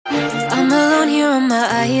on my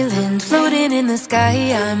island, floating in the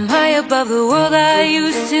sky. I'm high above the world I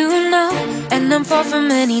used to know, and I'm far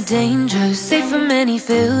from any danger, safe from any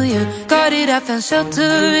failure. Guarded, I found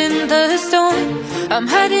shelter in the storm. I'm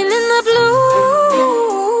hiding in the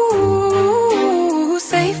blue,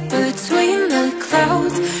 safe between the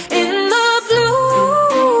clouds. In the blue,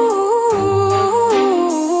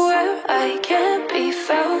 where I can't be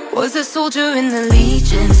found. Was a soldier in the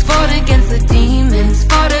legions, fought against the demons,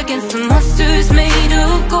 fought against the monsters made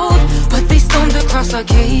of gold. But they stormed across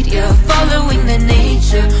Arcadia, following the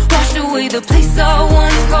nature, washed away the place I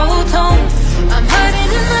once called home. I'm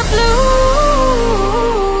hiding in the blue,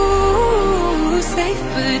 safe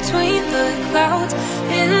between the clouds.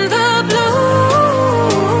 In the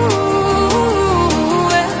blue,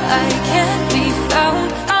 where I can't be found.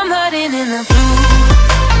 I'm hiding in the blue.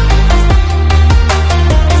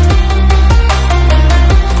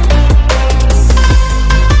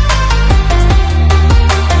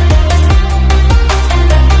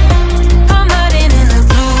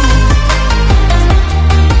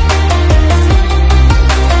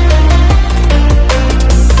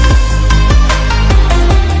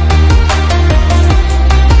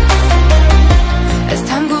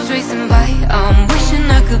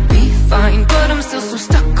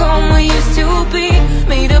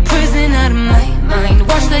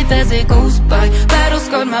 As it goes by, battle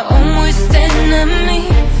scarred my own worst enemy.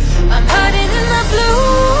 I'm hiding in the blue,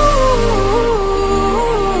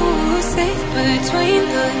 safe between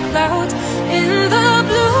the clouds. In the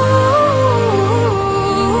blue,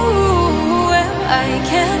 where I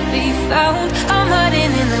can't be found. I'm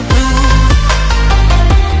hiding in the blue.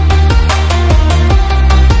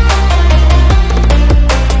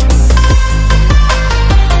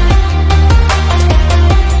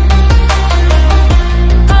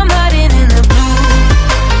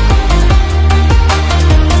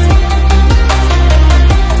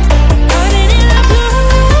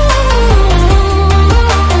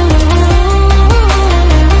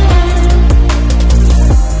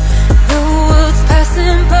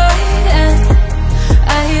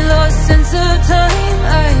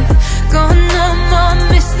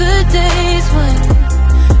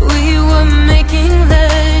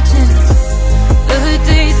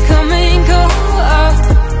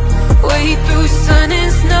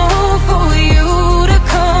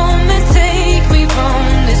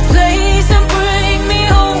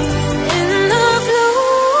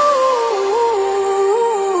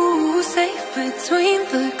 Between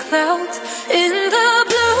the clouds, in the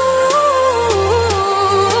blue,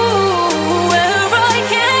 where I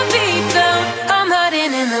can't be found. I'm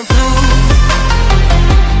hiding in the blue.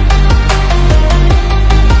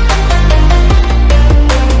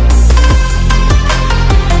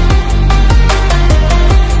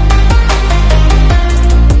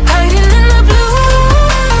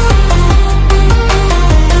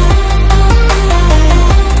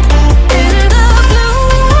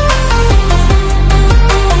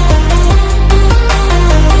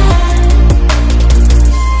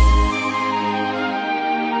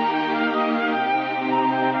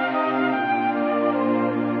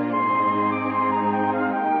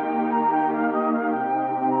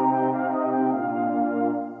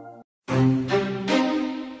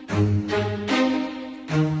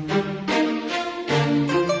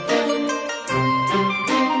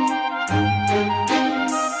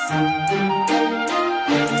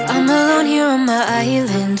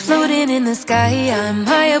 Island, floating in the sky. I'm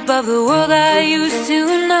high above the world I used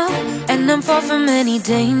to know, and I'm far from any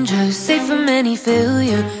danger, safe from any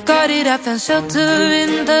failure. Guarded, I found shelter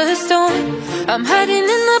in the storm. I'm hiding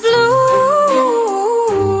in the blue,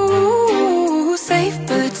 safe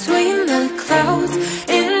between the clouds.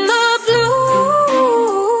 In the blue,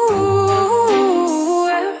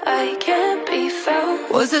 where I can't be found.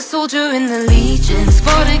 Was a soldier in the legions,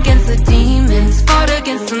 fought against the demons, fought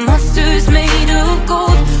against the monsters made of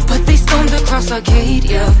gold. But they stormed across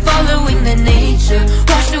Arcadia, following the nature,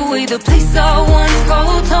 washed away the place I once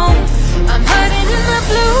called home. I'm hiding in the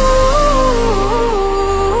blue,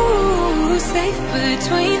 safe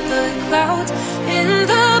between the clouds. In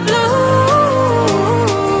the blue,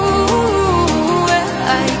 where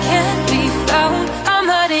I can't be found. I'm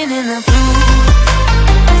hiding in the blue.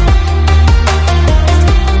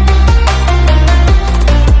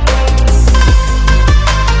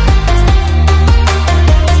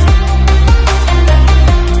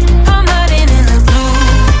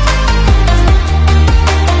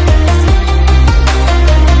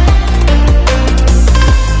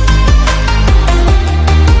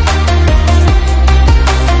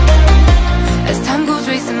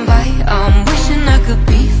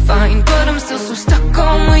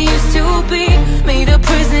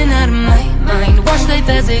 prison out of my mind. Watch life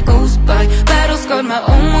as it goes by. Battle scarred, my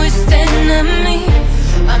own worst enemy.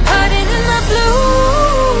 I'm hiding in the blue,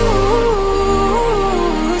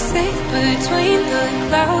 safe between the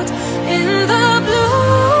clouds. In the blue,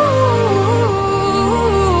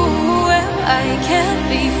 where I can't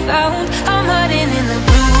be found. I'm hiding in the blue.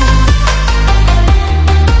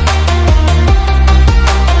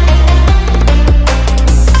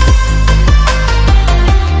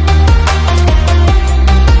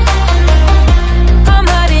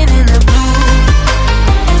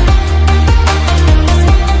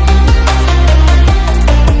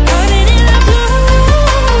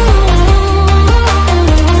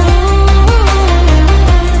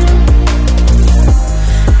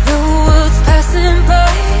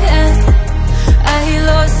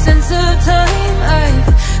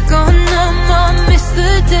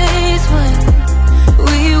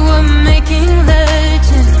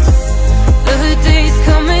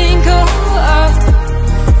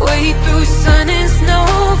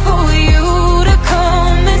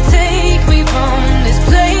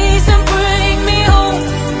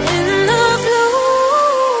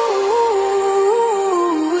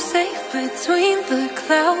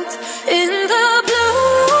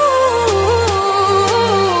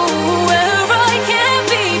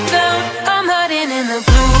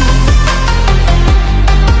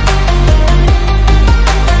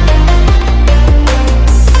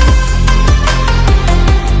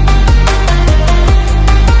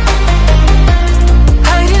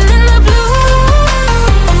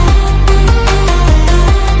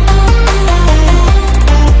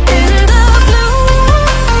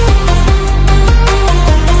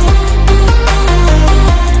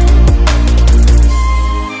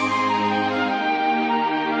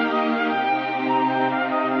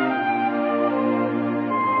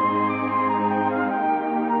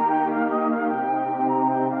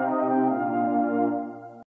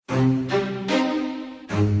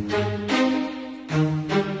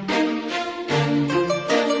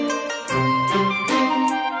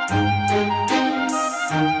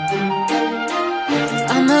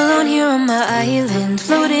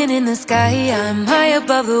 I'm high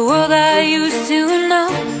above the world I used to know,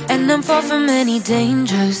 and I'm far from any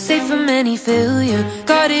danger, safe from any failure.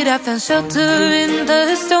 Guarded, I found shelter in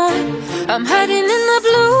the storm. I'm hiding in the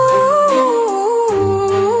blue,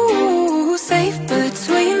 safe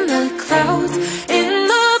between the clouds. In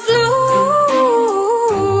the blue,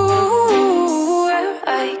 where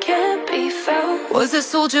I can't be found. Was a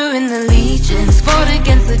soldier in the legions, fought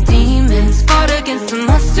against the demons, fought against the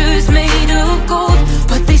monsters made of gold.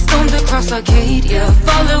 But they stormed across Arcadia,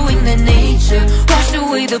 following the nature, washed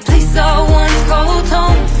away the place I once called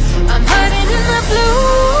home. I'm hiding in the blue,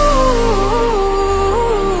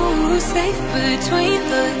 safe between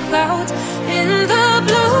the clouds. In the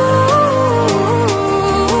blue,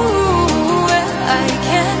 where I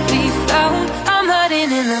can't be found. I'm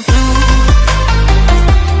hiding in the blue.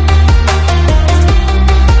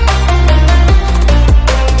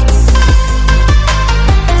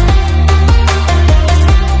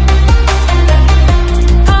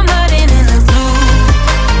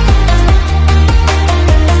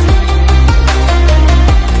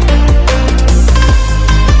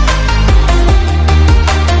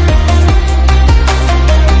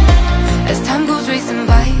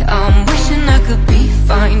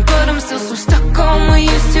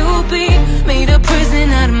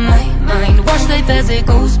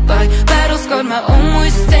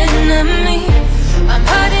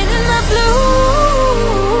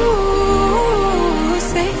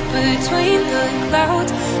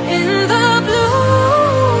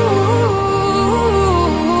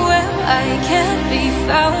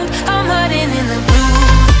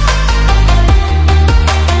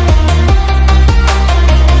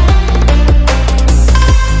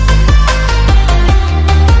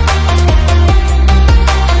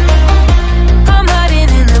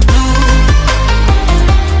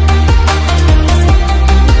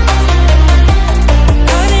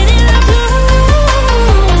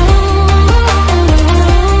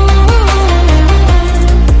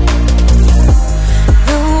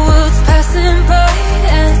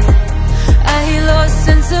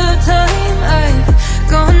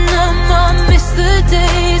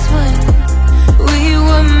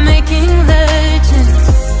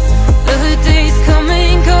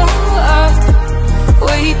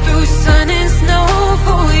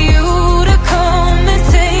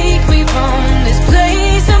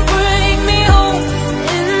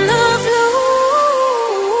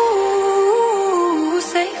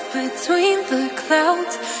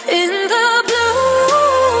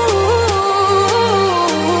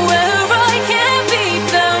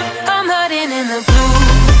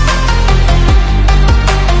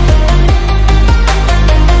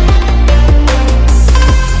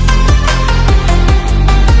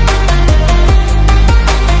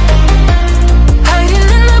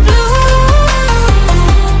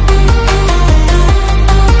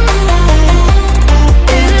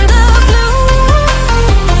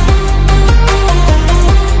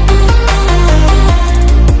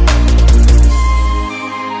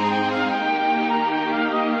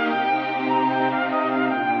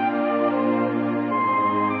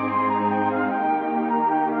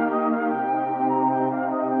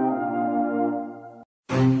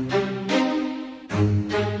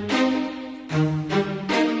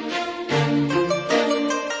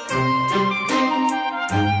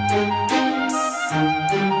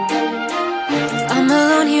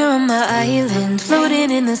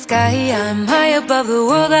 the sky, I'm high above the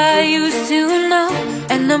world I used to know.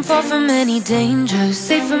 And I'm far from any danger,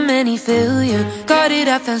 safe from any failure. Guarded,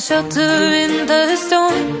 I found shelter in the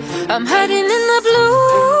storm. I'm hiding in the blue,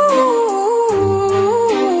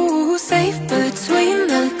 safe between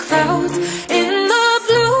the clouds. In the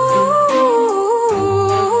blue,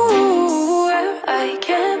 where I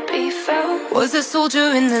can't be found. Was a soldier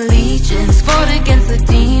in the legions, fought against the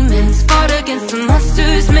demons, fought against the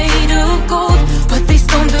monsters made of gold. But they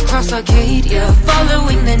stormed across Arcadia,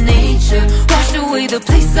 following the nature, washed away the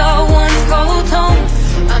place I once called home.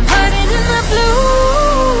 I'm hiding in the blue,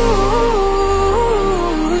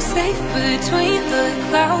 safe between the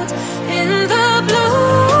clouds. In the blue,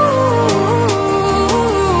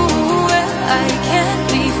 where I can't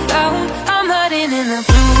be found. I'm hiding in the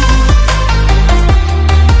blue.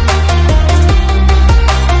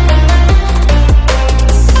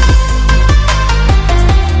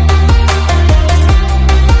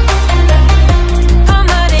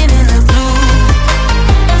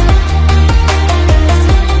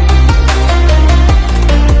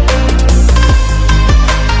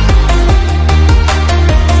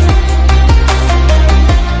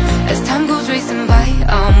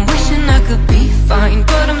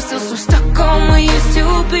 But I'm still so stuck on what used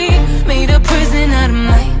to be. Made a prison out of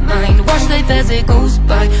my mind, watch life as it goes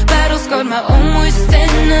by. Battle scarred my own worst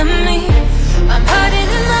enemy. I'm hiding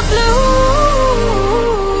in the blue,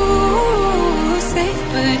 safe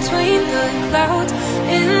between the clouds.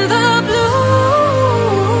 In the blue,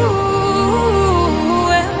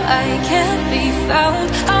 where I can't be found.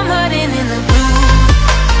 I'm hiding in the blue.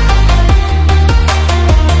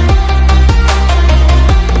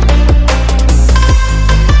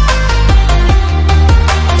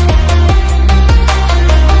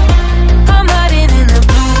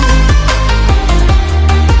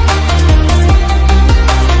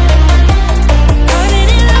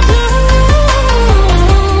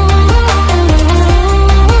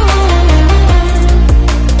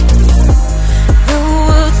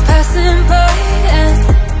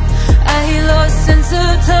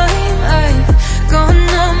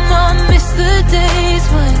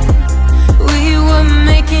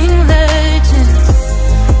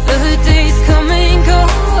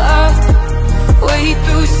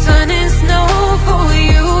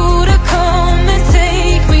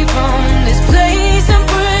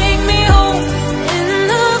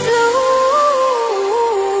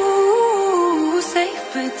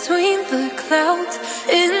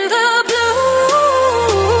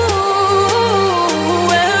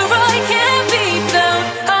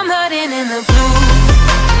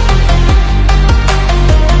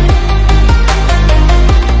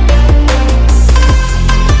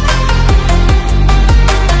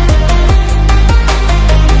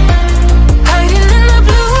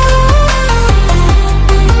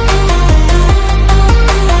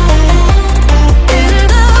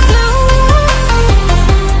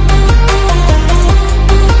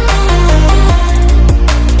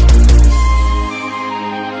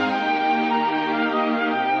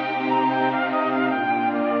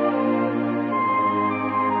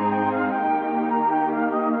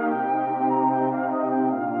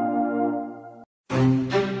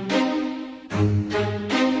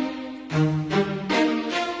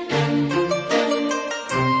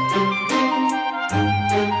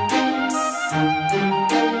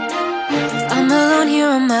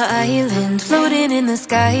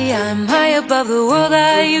 I'm high above the world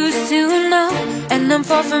I used to know. And I'm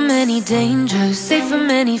far from any danger, safe from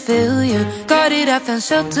any failure. Guarded, I found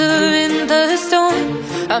shelter in the storm.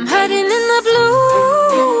 I'm hiding in the blue,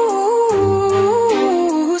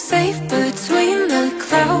 safe between the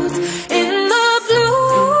clouds. In the blue,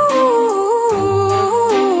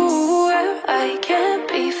 where I can't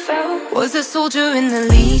be found. Was a soldier in the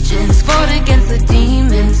legions, fought against the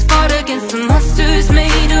demons, fought against the monsters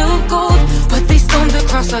made of gold. But they stormed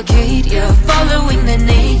across Arcadia, following the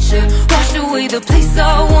nature, washed away the place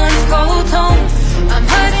I once called home. I'm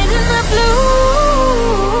hiding in the blue,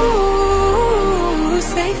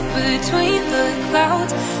 safe between the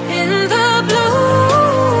clouds. In the blue,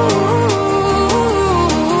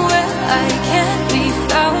 where I can't be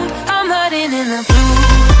found. I'm hiding in the blue.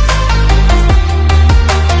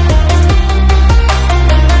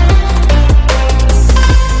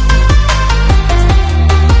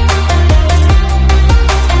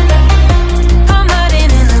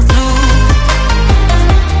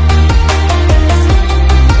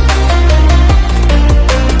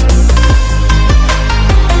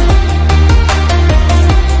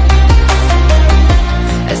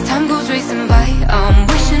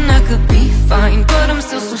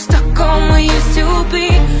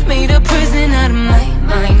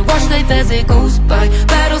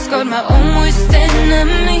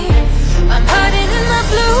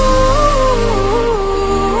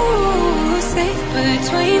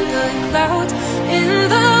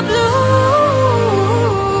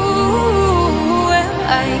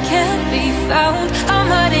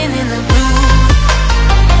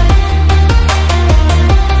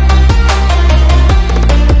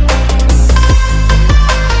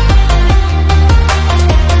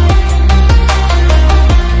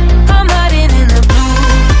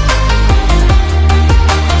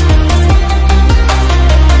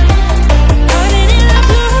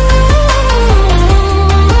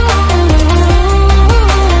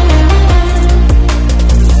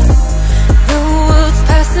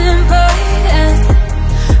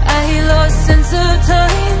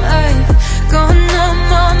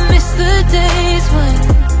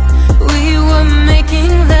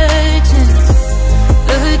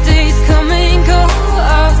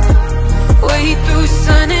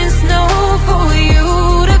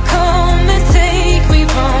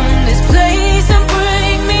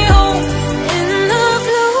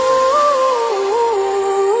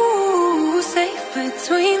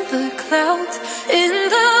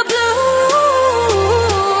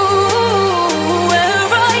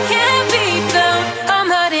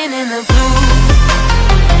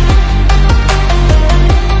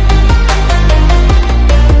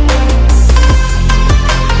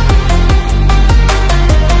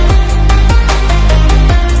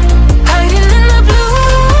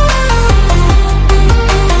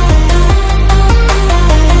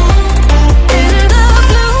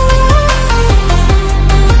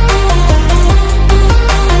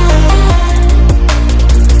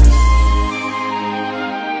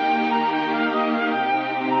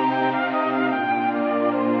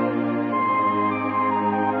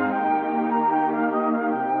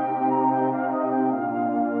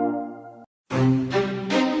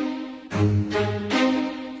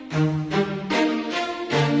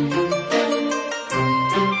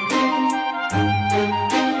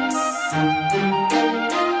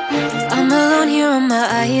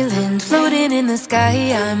 in the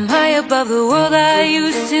sky, I'm high above the world I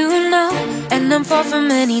used to know. And I'm far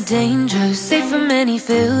from any danger, safe from any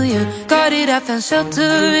failure. Guarded, I found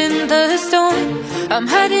shelter in the storm. I'm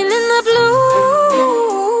hiding in the blue,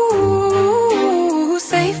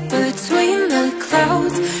 safe between the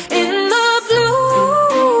clouds. In the blue,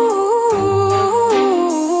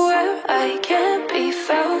 where I can't be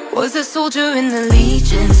found. Was a soldier in the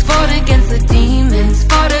legions, fought against the demons,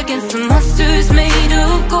 fought against the monsters made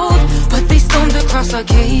of gold. But they stormed across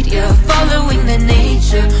Arcadia, following the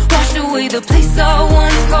nature, washed away the place I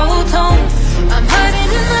once called home. I'm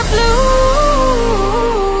hiding in the blue,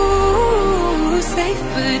 safe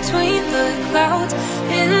between the clouds.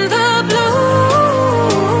 In the blue,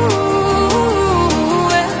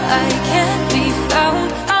 where I can't be found.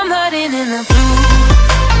 I'm hiding in the blue.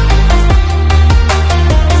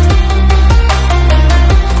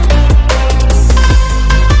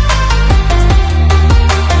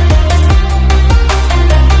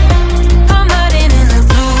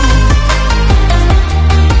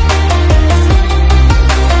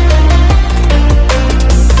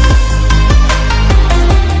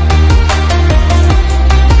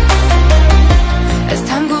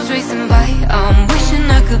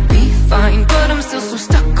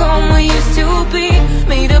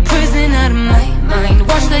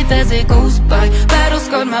 As it goes by, battle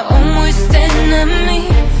scarred my own worst enemy.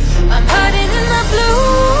 I'm hiding in the blue,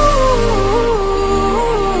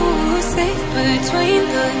 safe between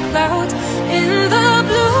the clouds. In the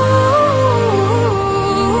blue,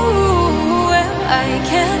 where I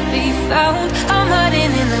can't be found. I'm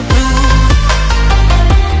hiding in the blue.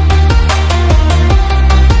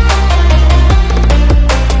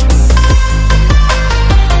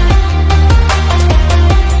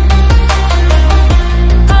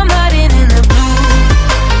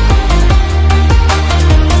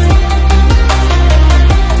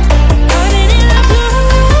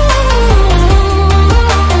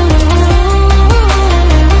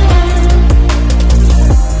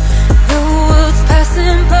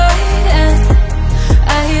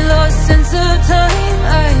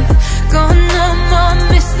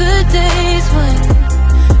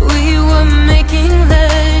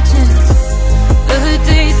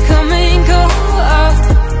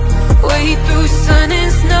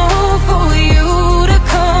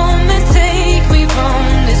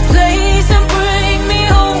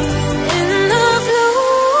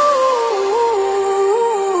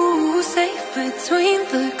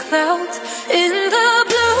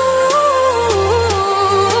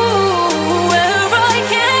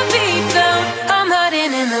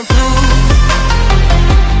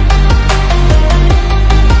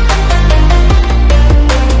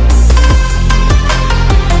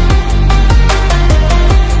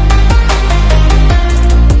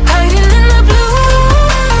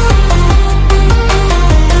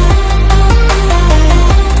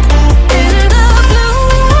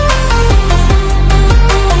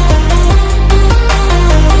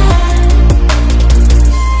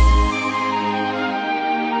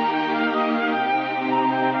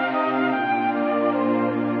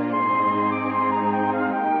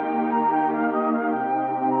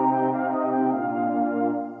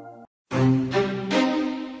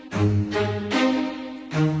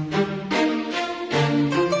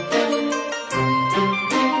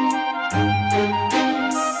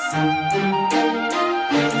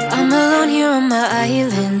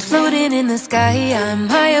 I'm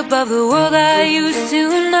high above the world I used to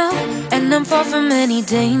know. And I'm far from any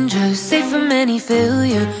danger, safe from any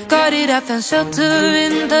failure. Guarded, I found shelter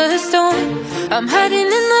in the storm. I'm hiding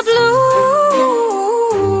in the blue,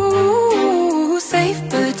 safe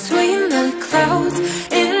between the clouds.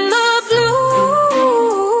 In the blue,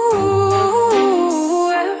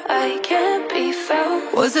 where I can't be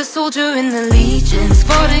found. Was a soldier in the legions,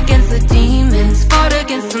 fought against the demons, fought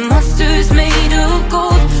against the monsters made of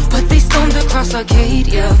gold. But they stormed across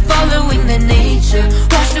Arcadia, following the nature,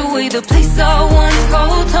 washed away the place I once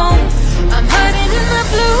called home. I'm hiding in the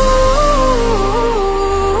blue,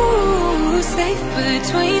 safe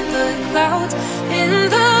between the clouds. In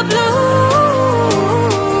the blue,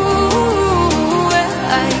 where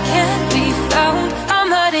I can't be found. I'm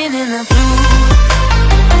hiding in the blue.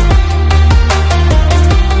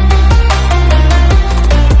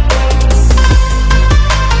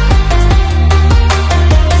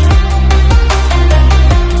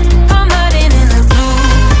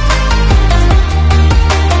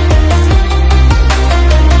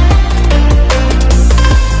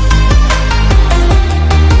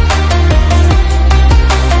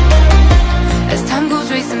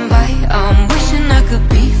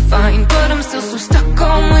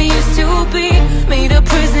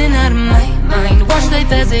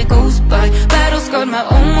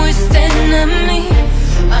 worst enemy.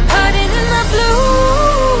 I'm hiding in the blue,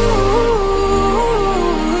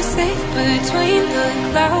 safe between the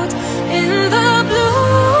clouds. In the blue,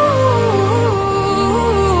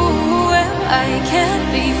 where I can't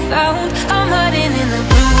be found. I'm hiding in the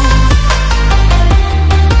blue.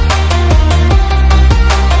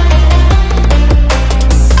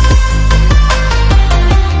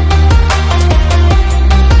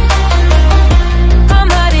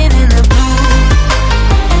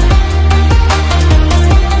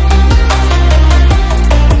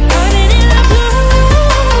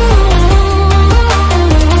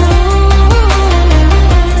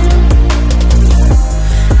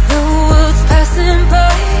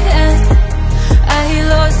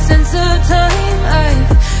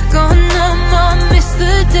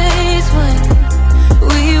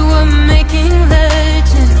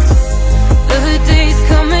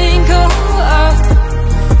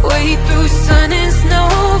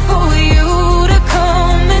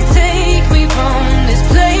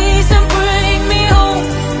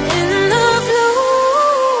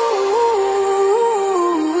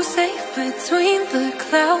 Between the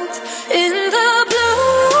clouds, in the blue,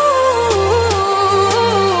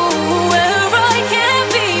 where I can't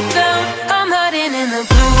be found. I'm hiding in the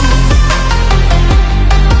blue.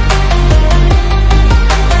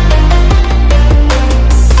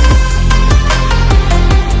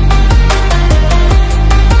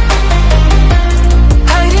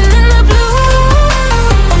 Hiding in the blue.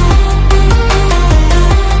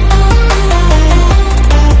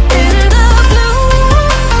 In the blue.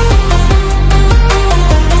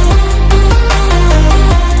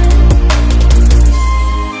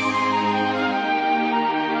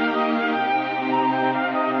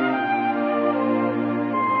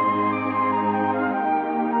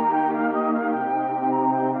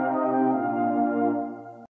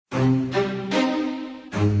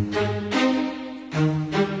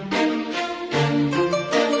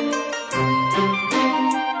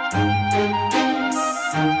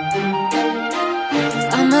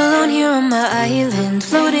 I'm alone here on my island,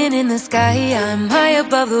 floating in the sky. I'm high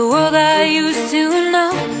above the world I used to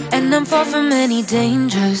know, and I'm far from any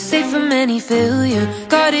danger, safe from any failure.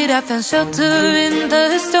 Guarded, I found shelter in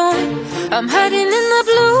the storm. I'm hiding in the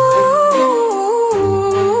blue,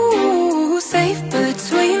 safe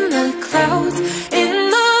between the clouds. In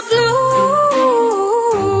the blue,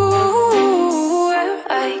 where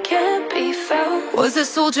I can't be found. Was a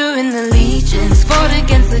soldier in the legions, fought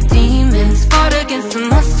against the demons, fought against the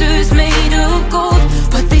monsters made of gold.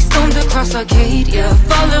 But they stormed across Arcadia,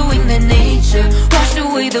 following the nature, washed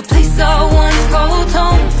away the place I once called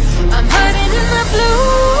home. I'm hiding in the blue,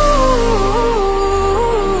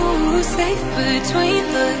 safe between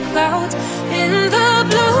the clouds. In the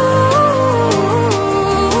blue,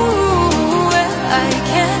 where I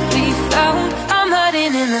can't be found. I'm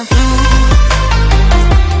hiding in the blue.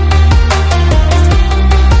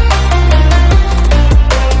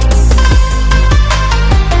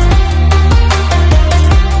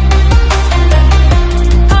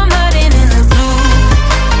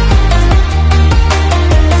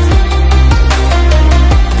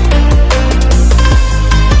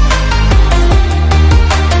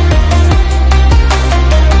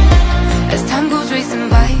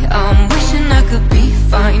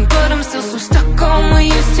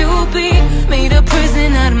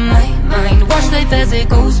 As it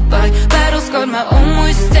goes by, battle scarred my own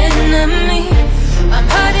worst enemy. I'm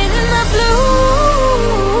hiding in the blue,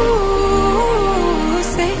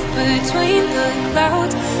 safe between the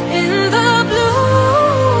clouds. In the blue,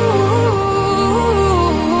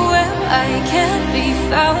 where I can't be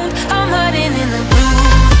found. I'm hiding in the blue.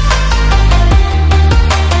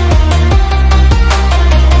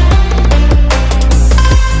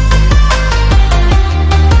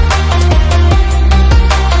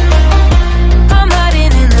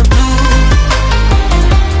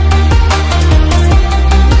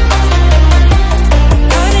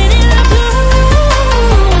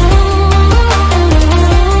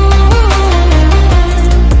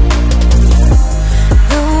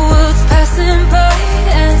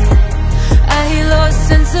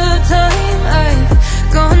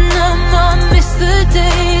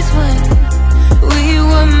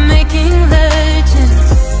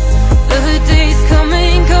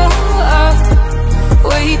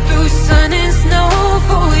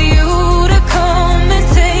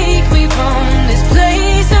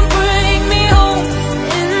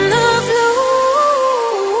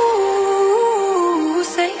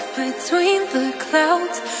 Between the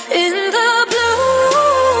clouds, in the blue,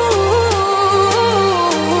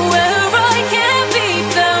 where I can't be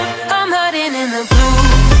found. I'm hiding in the blue.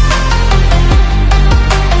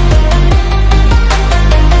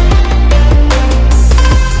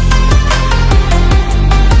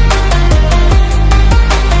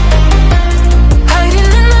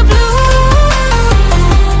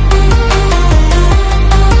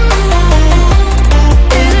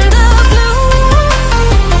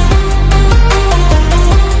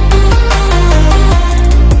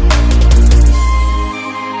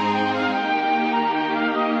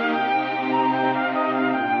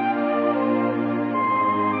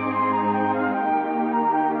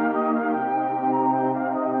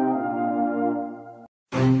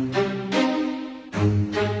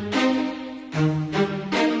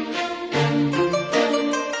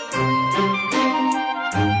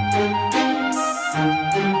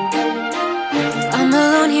 I'm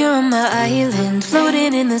alone here on my island,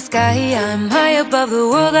 floating in the sky. I'm high above the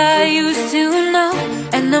world I used to know,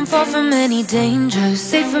 and I'm far from any danger,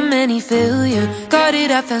 safe from any failure.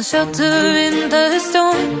 Guarded, I found shelter in the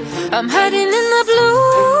storm. I'm hiding in the blue,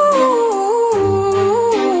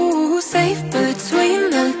 safe between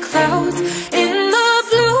the clouds. In the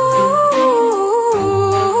blue,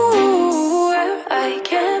 where I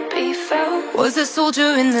can't be found. Was a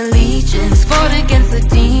soldier in the legions, fought against the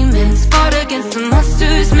demons, fought against the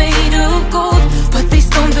monsters made of gold. But they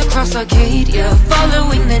stormed across Arcadia,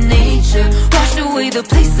 following the nature, washed away the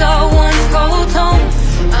place I once called home.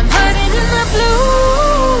 I'm hiding in the blue,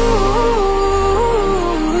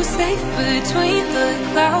 safe between the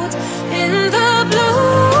clouds. In the blue,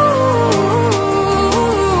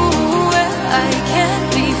 where I can't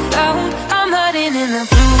be found. I'm hiding in the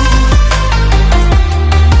blue.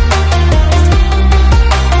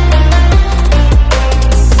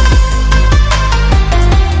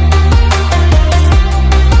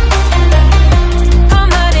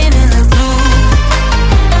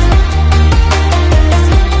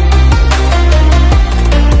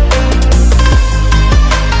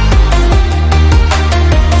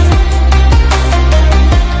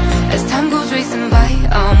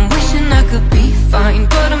 Fine,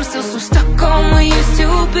 but I'm still so stuck on what used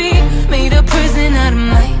to be. Made a prison out of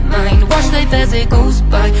my mind, watch life as it goes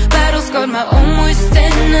by. Battle scarred my own worst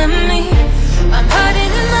enemy. I'm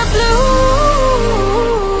hiding in the blue,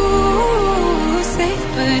 safe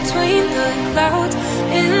between the clouds.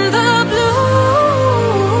 In the blue,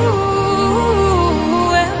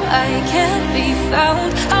 where I can't be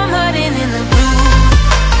found. I'm hiding in the blue.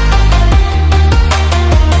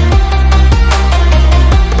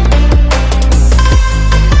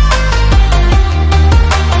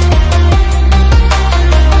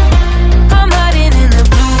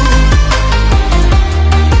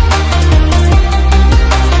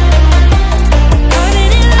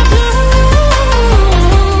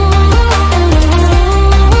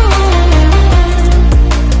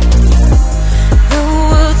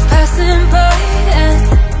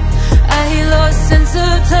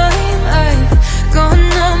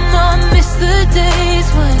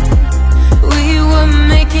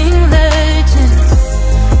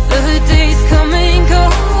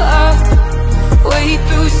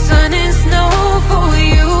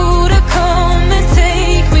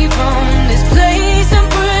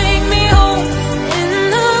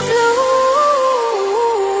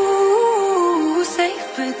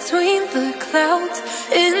 Between the clouds,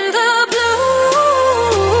 in the blue,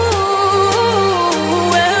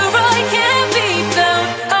 where I can't be found.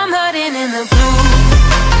 I'm hiding in the blue.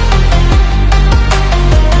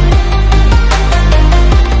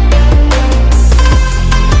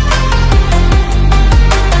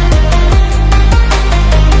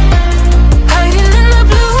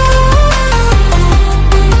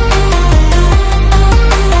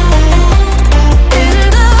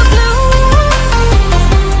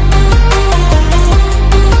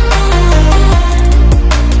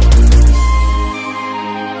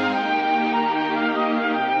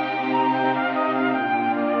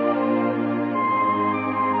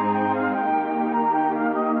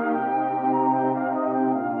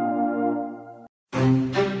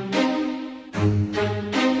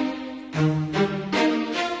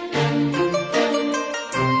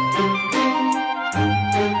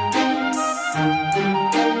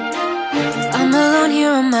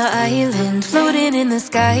 Island, floating in the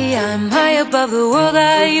sky. I'm high above the world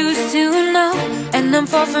I used to know, and I'm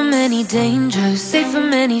far from any danger, safe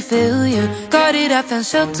from any failure. Guarded, I found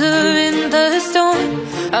shelter in the storm.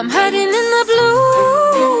 I'm hiding in the blue,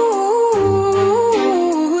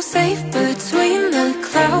 safe between the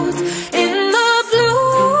clouds. In the blue,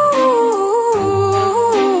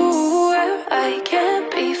 where I can't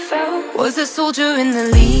be found. Was a soldier in the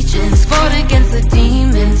legions, fought against the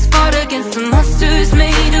demons, fought against the monsters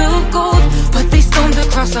made of gold. But they stormed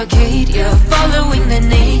across Arcadia, following the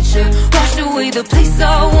nature, washed away the place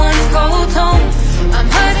I once called home. I'm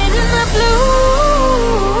hiding in the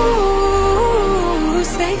blue,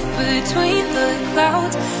 safe between the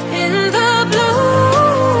clouds. In the blue,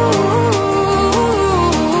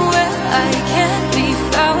 where I can't be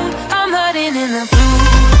found. I'm hiding in the blue.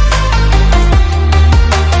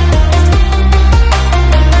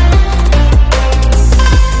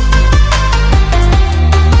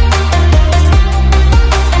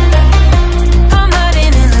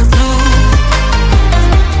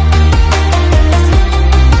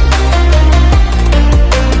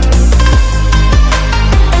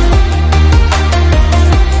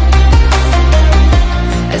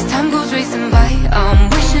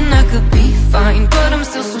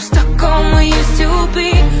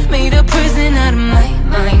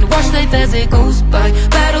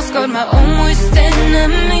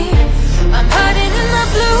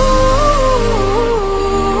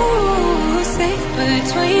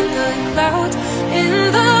 the clouds, in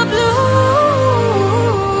the blue,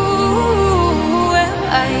 where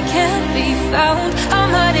I can't be found.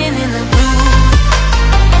 I'm hiding in the blue.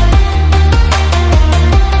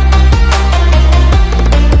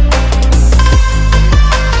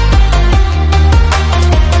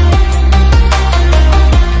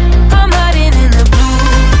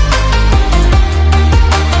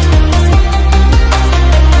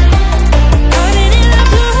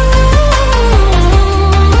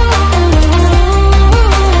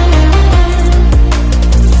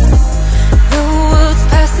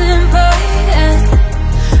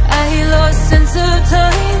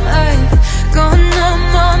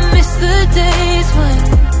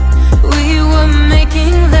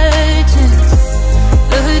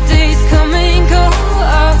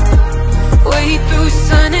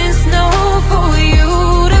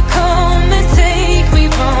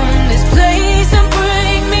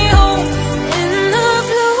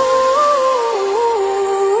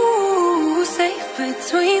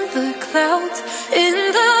 Between the clouds, in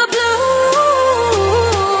the blue,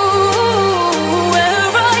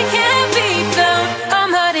 where I can't be found.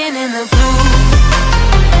 I'm hiding in the blue.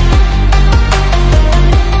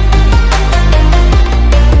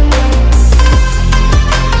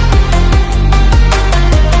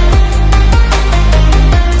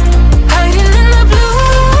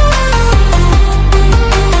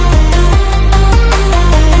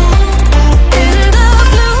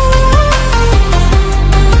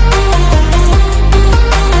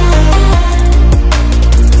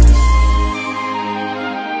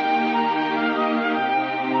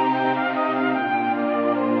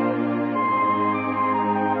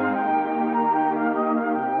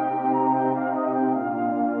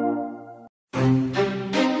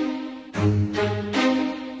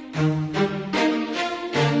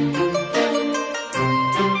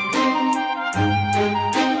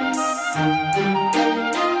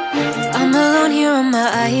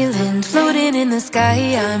 Island, floating in the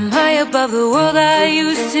sky. I'm high above the world I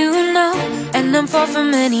used to know, and I'm far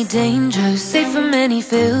from any danger, safe from any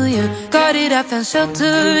failure. Guarded, I found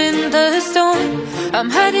shelter in the storm. I'm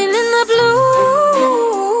hiding in the blue,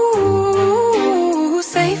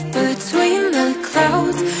 safe between the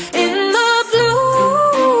clouds, in the blue,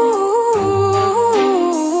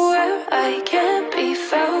 where I can't be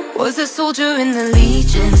found. Was a soldier in the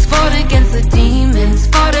legions, fought against the demons,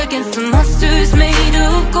 fought against the monsters made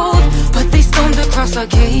of gold. But they stormed across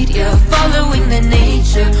Arcadia, following their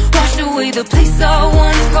nature, washed away the place I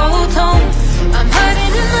once called home. I'm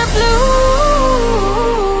hiding in the blue,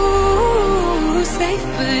 safe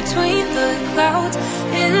between the clouds,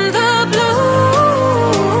 in the blue,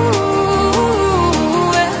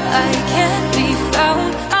 where I can't be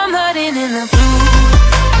found. I'm hiding in the blue.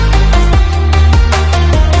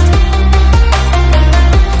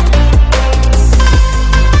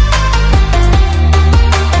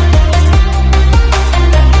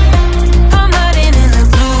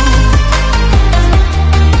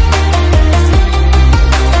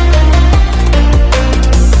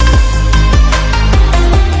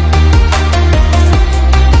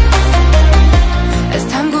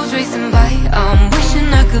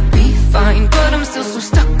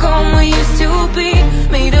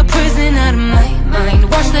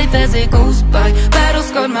 As it goes by, battle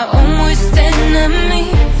scarred my own worst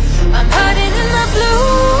enemy. I'm hiding in the blue,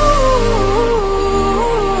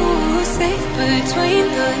 safe between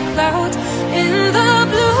the clouds, in the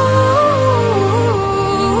blue,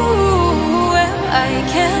 where I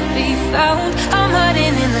can't be found. I'm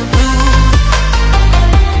hiding in the blue.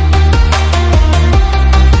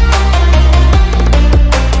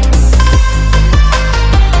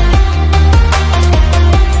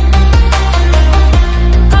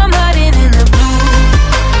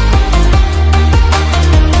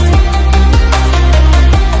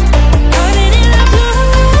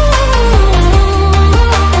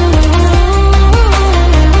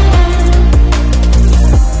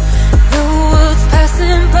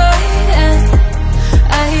 And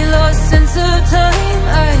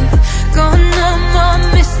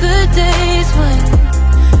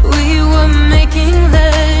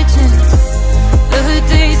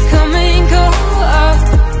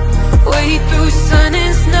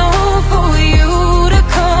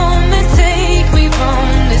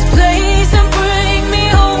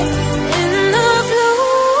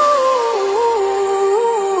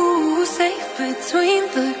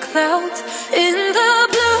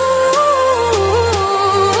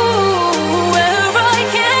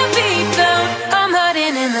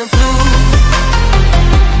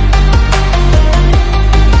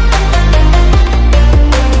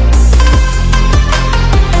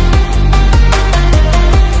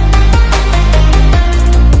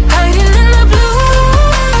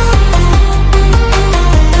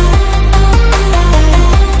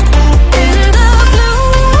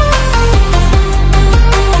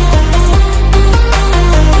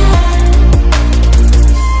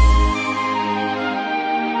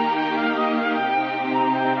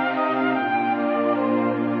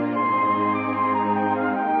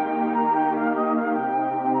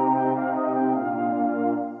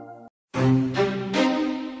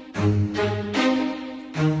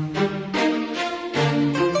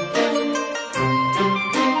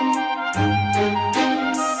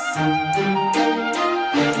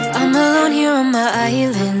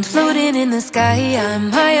the sky,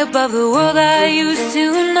 I'm high above the world I used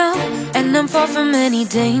to know. And I'm far from any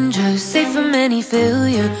danger, safe from any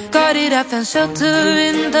failure. Guarded, I found shelter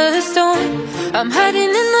in the storm. I'm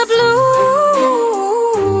hiding in the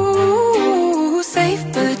blue, safe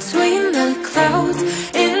between the clouds.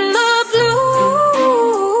 In the blue,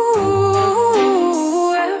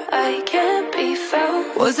 where I can't be found.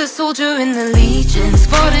 Was a soldier in the legions,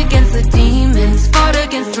 fought against the demons, fought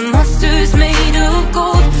against the monsters made of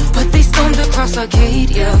gold. But they stormed across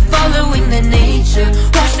Arcadia, following their nature,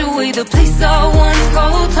 washed away the place I once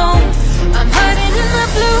called home. I'm hiding in the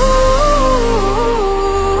blue,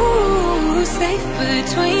 safe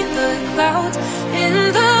between the clouds. In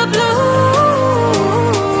the blue,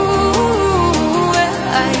 where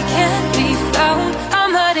I can't be found.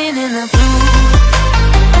 I'm hiding in the blue.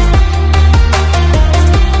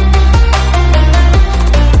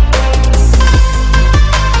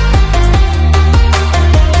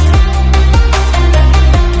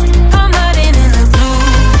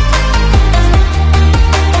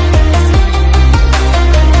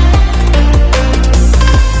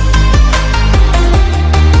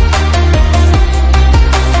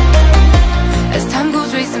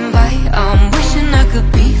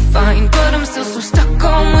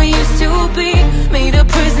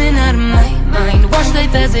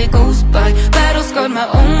 As it goes by, battle scarred my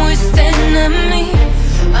own worst enemy.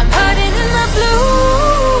 I'm hiding in the blue,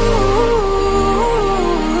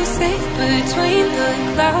 safe between the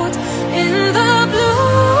clouds. In the blue,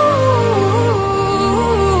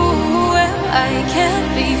 where I can't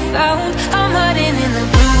be found. I'm hiding in the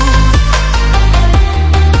blue.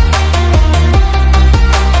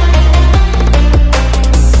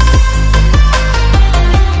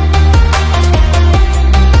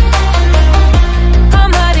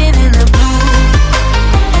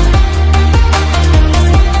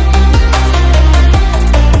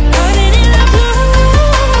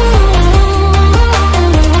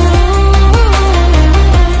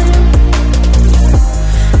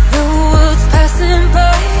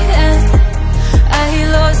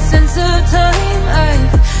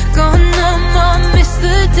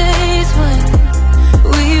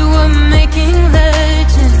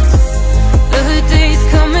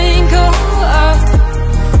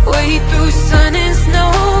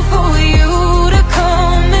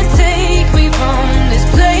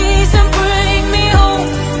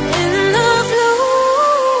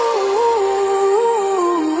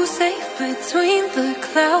 Between the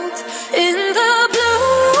clouds, in the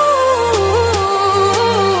blue,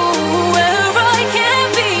 where I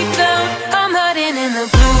can't be found. I'm hiding in the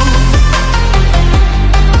blue.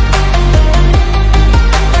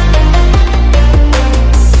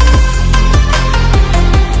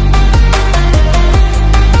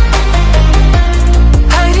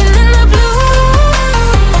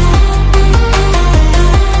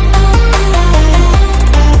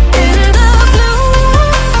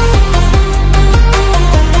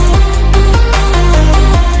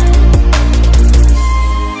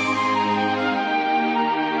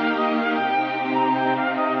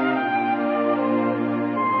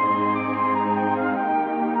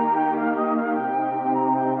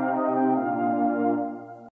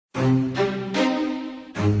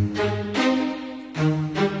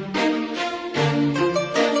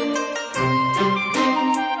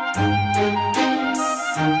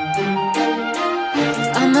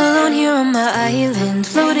 Island,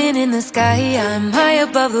 floating in the sky, I'm high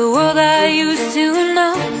above the world I used to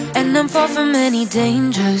know. And I'm far from any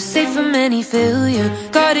danger, safe from any failure.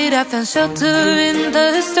 Guarded, I found shelter in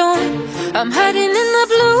the storm. I'm hiding in the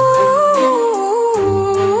blue,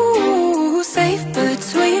 safe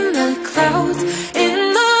between the clouds.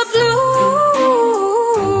 In the blue,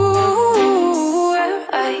 where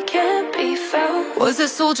I can't be found. Was a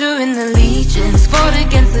soldier in the legions, fought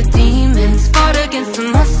against the demons, fought against the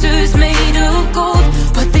monsters made of gold.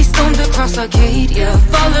 But they stormed across Arcadia,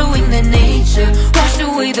 following their nature, washed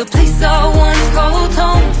away the place I once called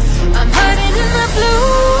home. I'm hiding in the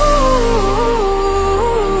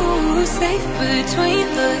blue, safe between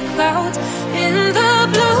the clouds. In the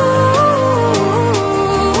blue,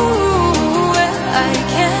 where I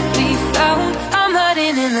can't be found. I'm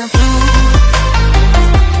hiding in the blue.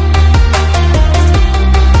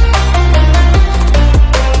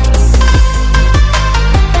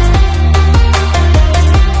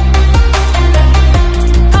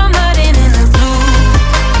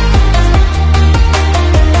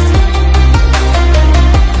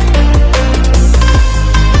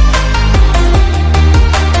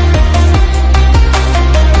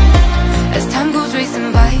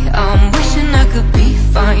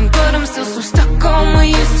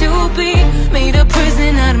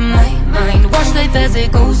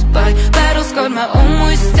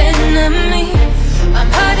 enemy. I'm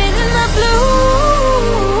hiding in the blue,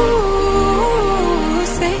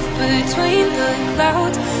 safe between the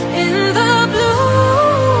clouds. In the blue,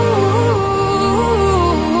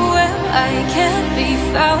 where I can't be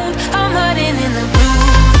found. I'm hiding in the blue.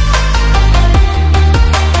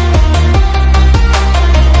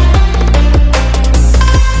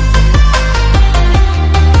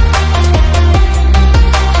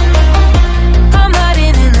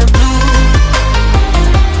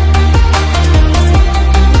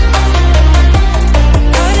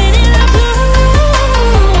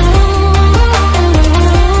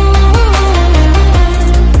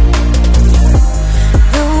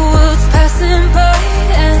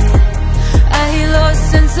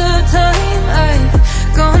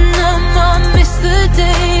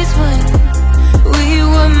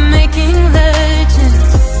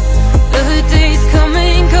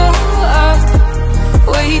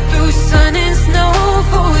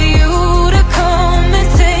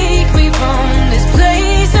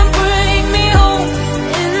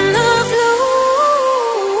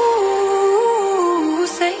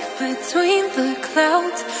 Between the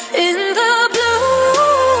clouds, in the blue,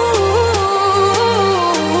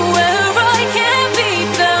 where I can't be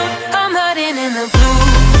found. I'm hiding in the blue.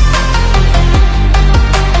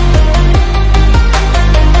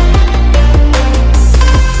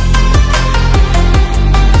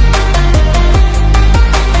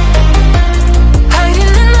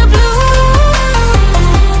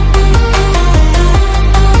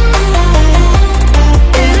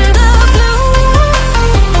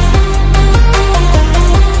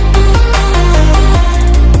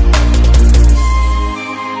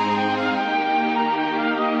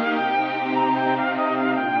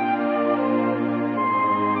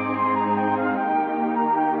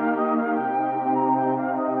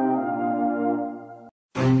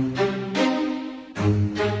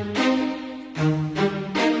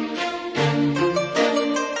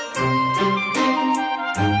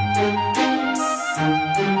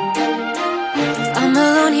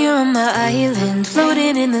 Island,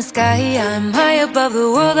 floating in the sky. I'm high above the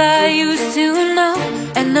world I used to know,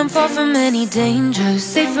 and I'm far from any danger,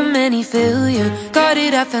 safe from any failure.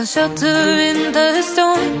 Guarded, I found shelter in the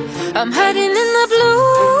storm. I'm hiding in the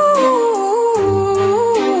blue,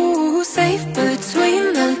 safe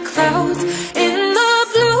between the clouds. In the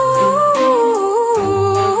blue,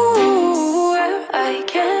 where I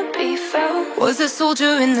can't be found. Was a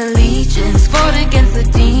soldier in the legions, fought against the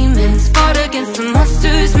demons, fought against the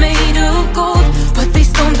monsters made of gold. But they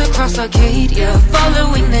stormed across Arcadia,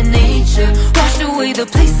 following their nature, washed away the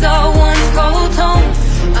place I once called home.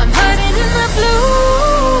 I'm hiding in the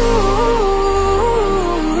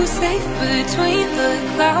blue, safe between the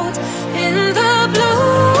clouds. In the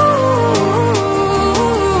blue,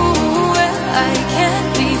 where I can't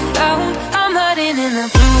be found. I'm hiding in the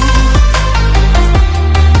blue.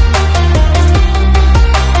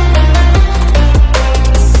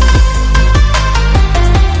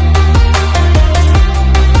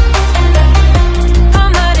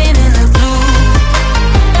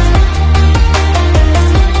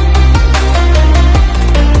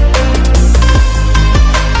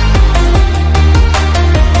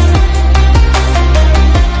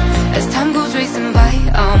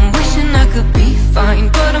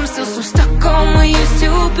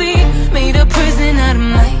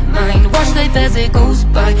 As it goes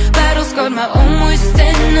by, battle scarred my own worst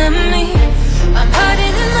enemy. I'm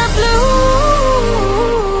hiding in the blue,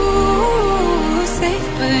 safe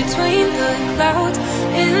between the clouds.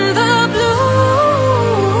 In the blue,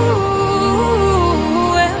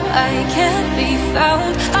 where I can't be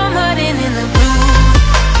found. I'm hiding in the blue.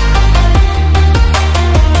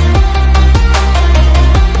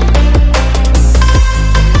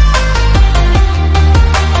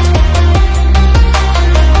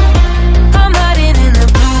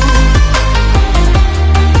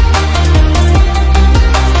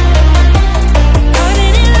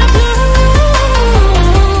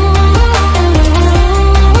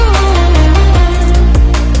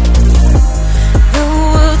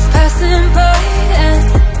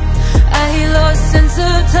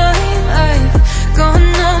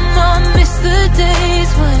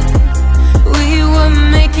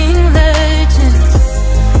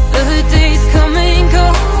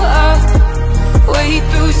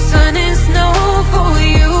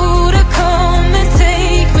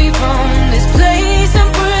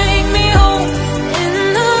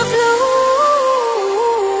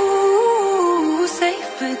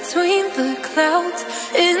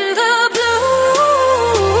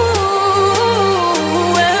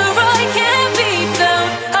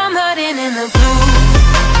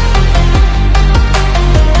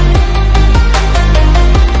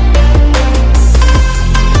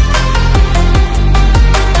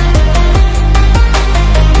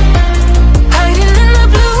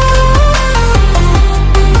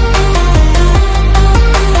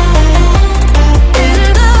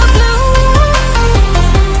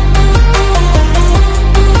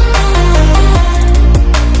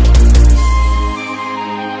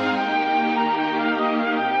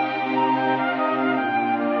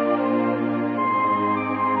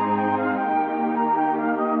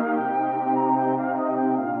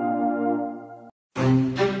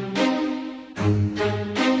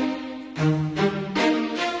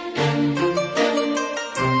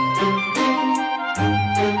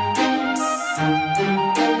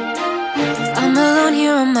 I'm alone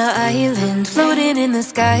here on my island, floating in the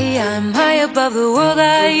sky. I'm high above the world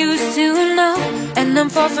I used to know, and I'm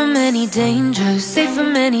far from any danger, safe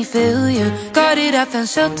from any failure. Guarded, I found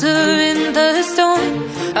shelter in the storm.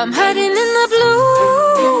 I'm hiding in the blue,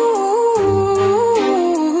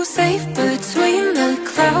 safe between the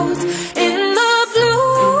clouds. In the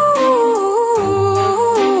blue,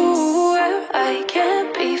 where I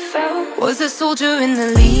can't be found. Was a soldier in the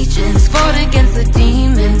legions, fought against the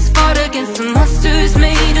demons, fought against the monsters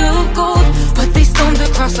made of gold. But they stormed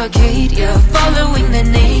across Arcadia, following their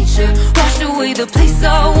nature, washed away the place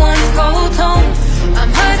I once called home.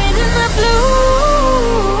 I'm hiding in the blue,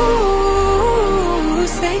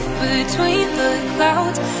 safe between the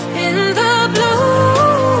clouds. In the blue,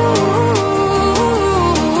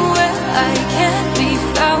 where I can't be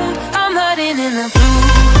found. I'm hiding in the blue.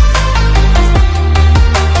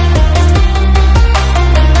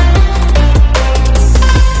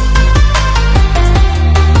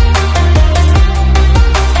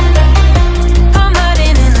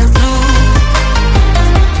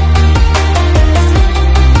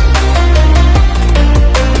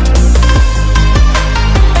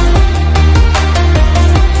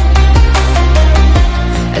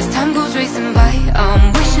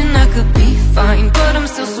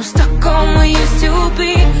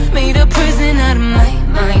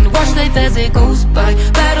 As it goes by,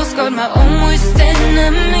 battle scarred my own worst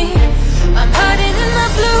enemy. I'm hiding in the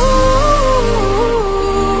blue,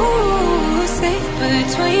 safe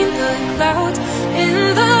between the clouds. In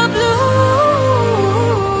the blue,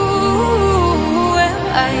 where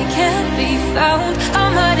I can't be found.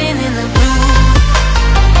 I'm hiding in the blue.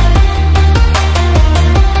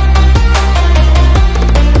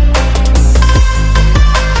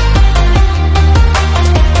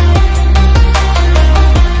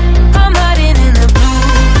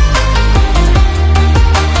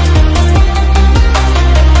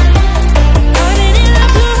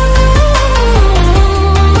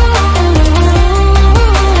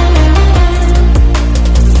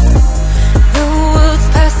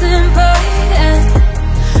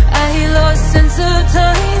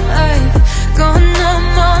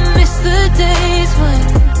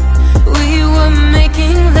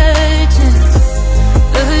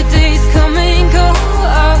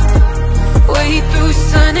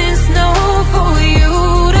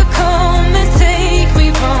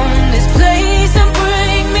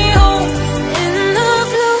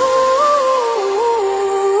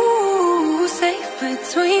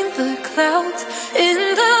 Between the clouds, in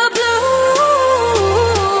the blue,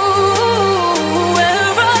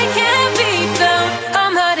 where I can't be found.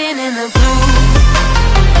 I'm hiding in the blue.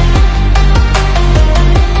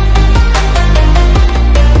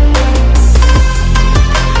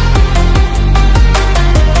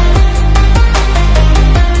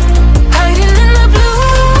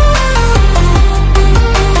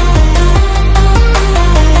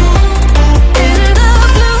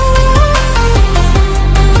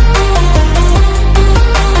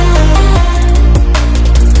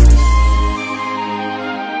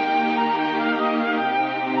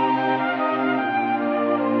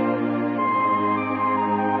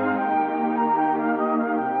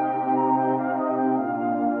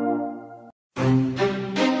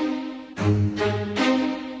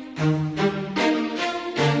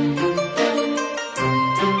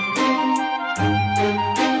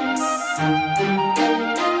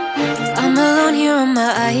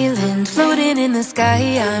 Island, floating in the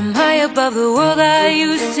sky. I'm high above the world I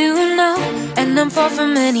used to know, and I'm far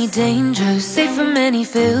from any danger, safe from any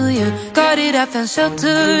failure. Guarded, I found shelter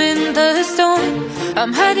in the storm.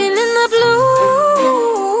 I'm hiding in the blue,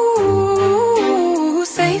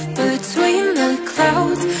 safe between the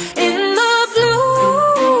clouds. In the blue,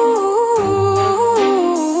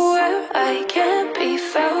 where I can't be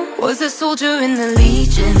found. Was a soldier in the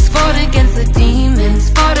legions, fought against the demons,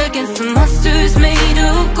 fought against the monsters made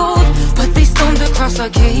of gold. But they stormed across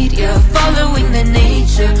Arcadia, following their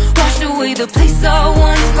nature, washed away the place I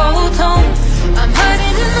once called home. I'm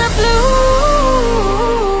hiding in the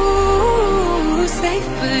blue, safe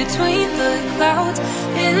between the clouds.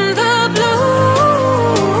 In the blue,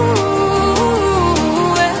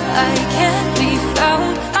 where I can't be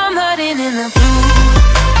found. I'm hiding in the blue.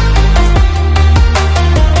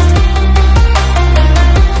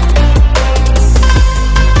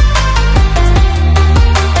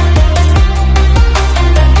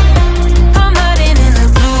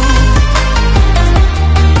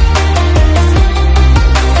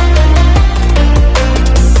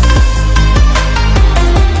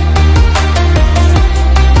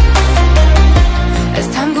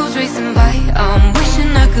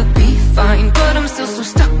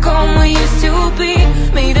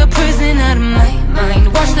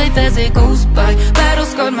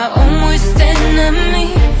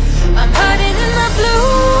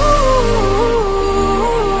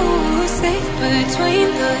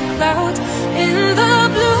 clouds, in the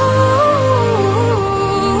blue,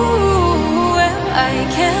 where I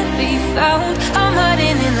can't be found. I'm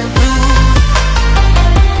hiding in the blue.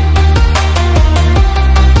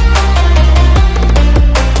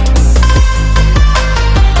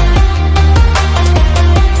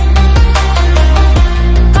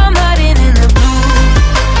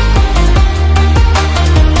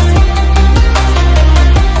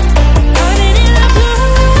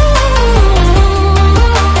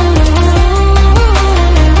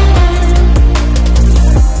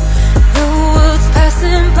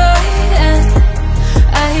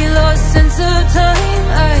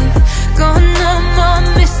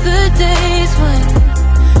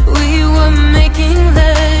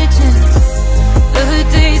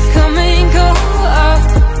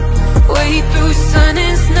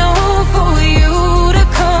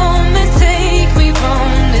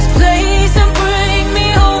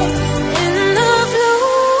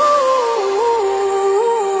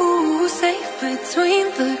 Between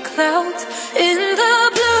the clouds, in the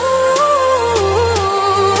blue,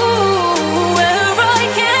 where I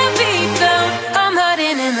can't be found. I'm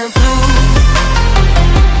hiding in the blue.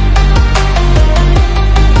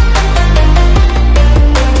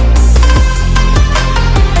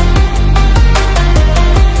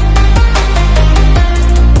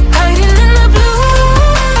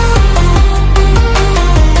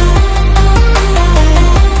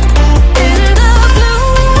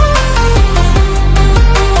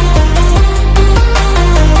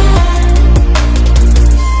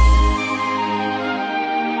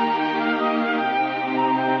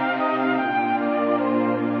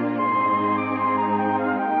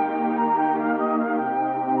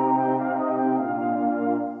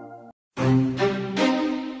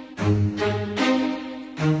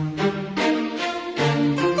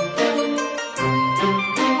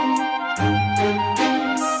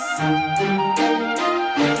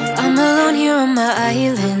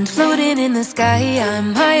 Island, floating in the sky.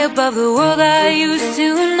 I'm high above the world I used to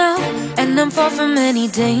know, and I'm far from any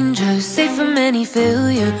danger, safe from any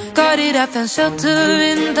failure. Guarded, I found shelter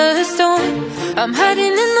in the storm. I'm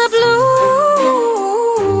hiding in the blue,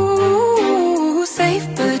 safe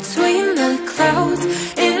between the clouds,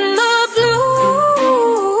 in the blue,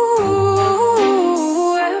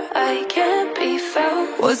 where I can't be found.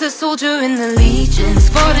 Was a soldier in the legions,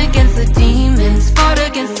 fought against the demons, fought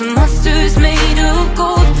against the monsters made of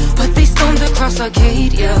gold. But they stormed across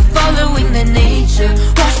Arcadia, following the nature,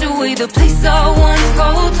 washed away the place I once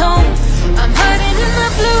called home. I'm hiding in the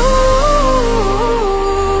blue,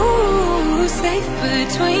 safe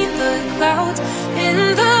between the clouds, in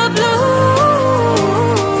the blue,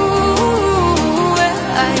 where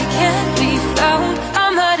I can't be found.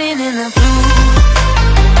 I'm hiding in the blue.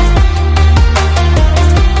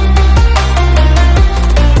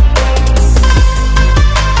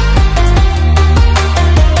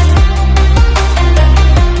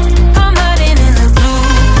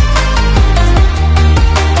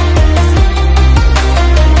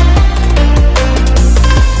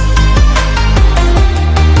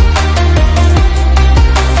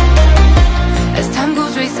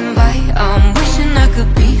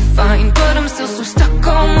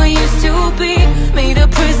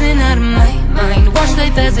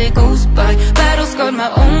 As it goes by, battle scarred, my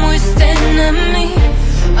own worst enemy.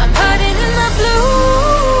 I'm hiding in the blue.